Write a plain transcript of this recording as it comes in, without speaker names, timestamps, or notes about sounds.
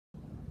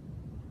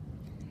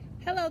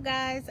Hello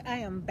guys, I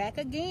am back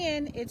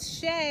again. It's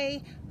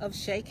Shay of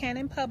Shay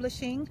Cannon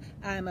Publishing.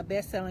 I'm a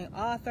best-selling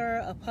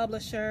author, a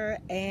publisher,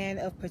 and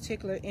of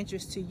particular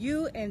interest to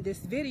you in this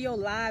video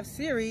live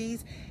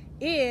series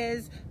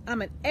is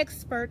I'm an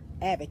expert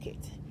advocate.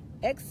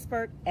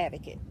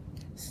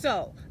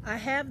 So I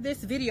have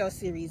this video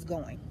series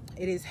going.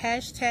 It is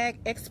hashtag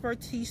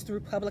expertise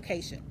through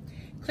publication.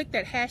 Click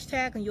that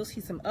hashtag and you'll see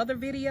some other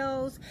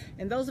videos,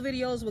 and those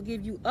videos will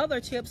give you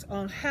other tips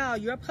on how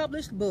your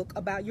published book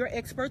about your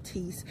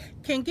expertise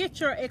can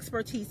get your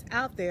expertise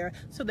out there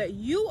so that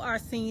you are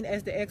seen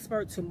as the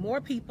expert to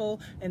more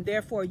people, and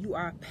therefore you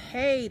are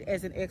paid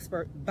as an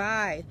expert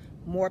by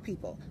more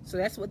people. So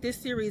that's what this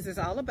series is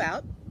all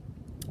about.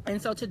 And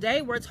so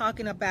today we're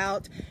talking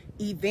about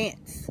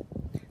events.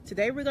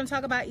 Today we're going to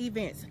talk about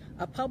events.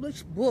 A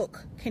published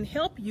book can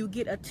help you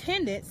get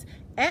attendance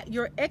at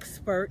your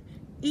expert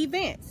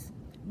events.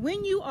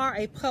 When you are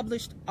a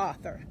published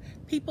author,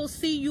 people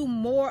see you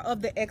more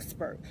of the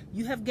expert.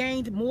 You have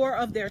gained more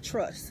of their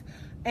trust.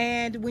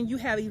 And when you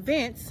have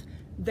events,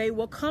 they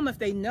will come if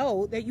they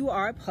know that you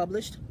are a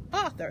published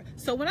author.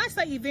 So when I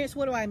say events,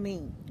 what do I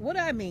mean? What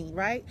do I mean,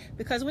 right?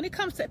 Because when it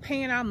comes to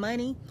paying our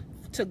money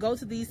to go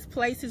to these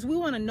places, we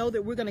want to know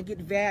that we're going to get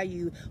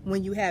value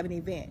when you have an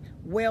event.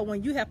 Well,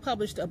 when you have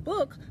published a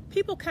book,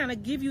 people kind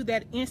of give you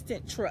that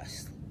instant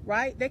trust.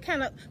 Right? They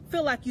kind of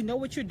feel like you know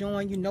what you're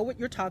doing, you know what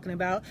you're talking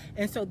about,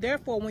 and so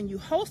therefore when you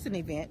host an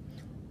event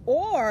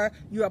or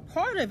you're a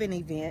part of an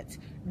event,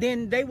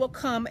 then they will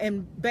come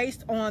and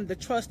based on the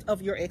trust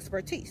of your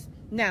expertise.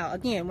 Now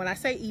again, when I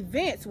say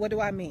events, what do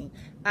I mean?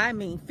 I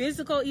mean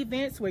physical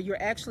events where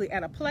you're actually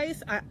at a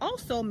place. I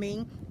also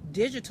mean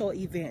digital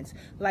events,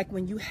 like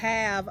when you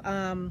have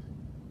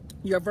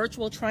your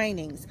virtual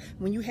trainings,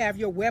 when you have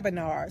your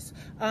webinars,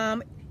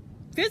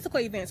 physical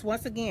events,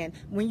 once again,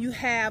 when you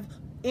have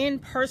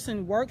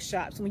in-person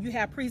workshops, when you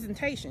have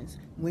presentations,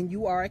 when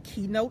you are a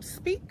keynote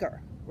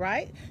speaker,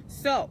 right?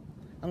 So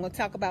I'm going to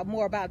talk about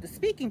more about the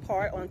speaking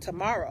part on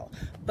tomorrow.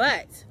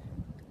 But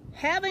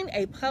having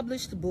a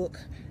published book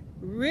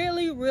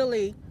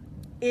really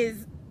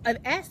is an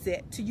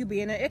asset to you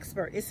being an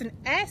expert. It's an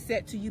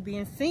asset to you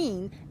being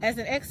seen as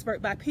an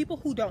expert by people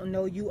who don't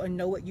know you or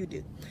know what you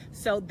do.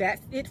 So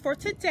that's it for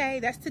today.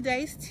 That's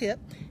today's tip.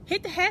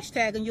 Hit the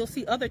hashtag and you'll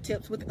see other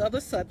tips with other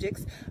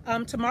subjects.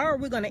 Tomorrow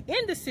we're going to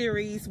end the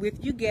series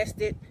with, you guessed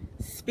it,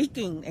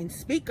 speaking and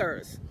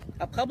speakers.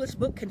 A published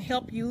book can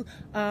help you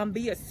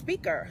be a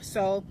speaker.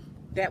 So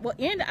that will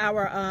end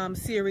our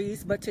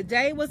series. But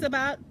today was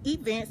about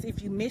events.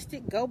 If you missed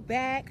it, go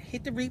back,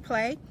 hit the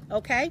replay,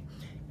 okay?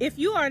 If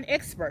you are an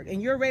expert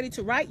and you're ready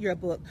to write your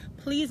book,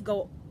 please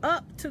go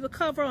up to the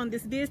cover on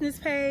this business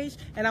page,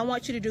 and I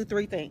want you to do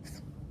 3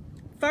 things.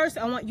 First,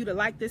 I want you to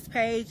like this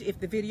page if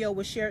the video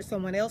was shared with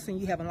someone else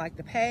and you haven't liked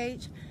the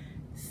page.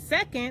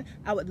 Second,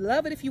 I would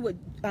love it if you would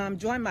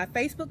join my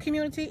Facebook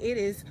community. It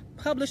is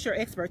Publish Your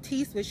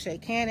Expertise with Shay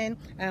Cannon.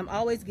 I'm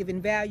always giving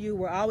value.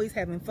 We're always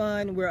having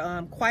fun.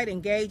 We're quite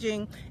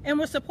engaging, and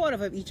we're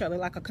supportive of each other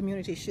like a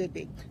community should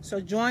be. So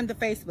join the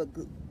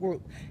Facebook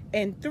group.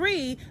 And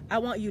 3, I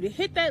want you to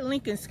hit that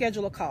link and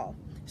schedule a call.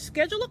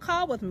 Schedule a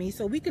call with me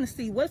so we can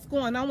see what's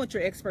going on with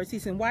your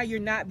expertise and why you're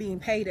not being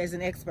paid as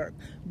an expert.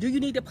 Do you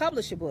need to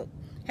publish a book?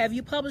 Have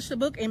you published a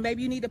book and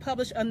maybe you need to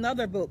publish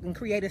another book and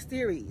create a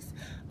series?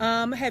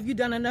 Have you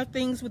done enough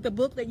things with the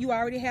book that you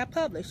already have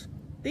published?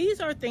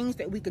 These are things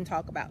that we can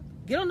talk about.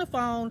 Get on the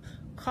phone,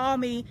 call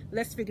me,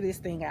 let's figure this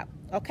thing out,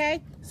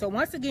 okay? So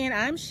once again,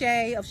 I'm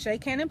Shay of Shay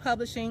Cannon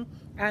Publishing.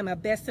 I'm a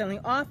best-selling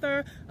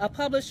author, a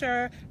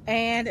publisher,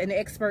 and an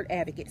expert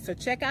advocate. So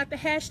check out the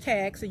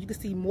hashtag so you can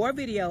see more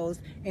videos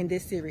in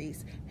this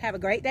series. Have a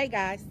great day,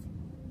 guys.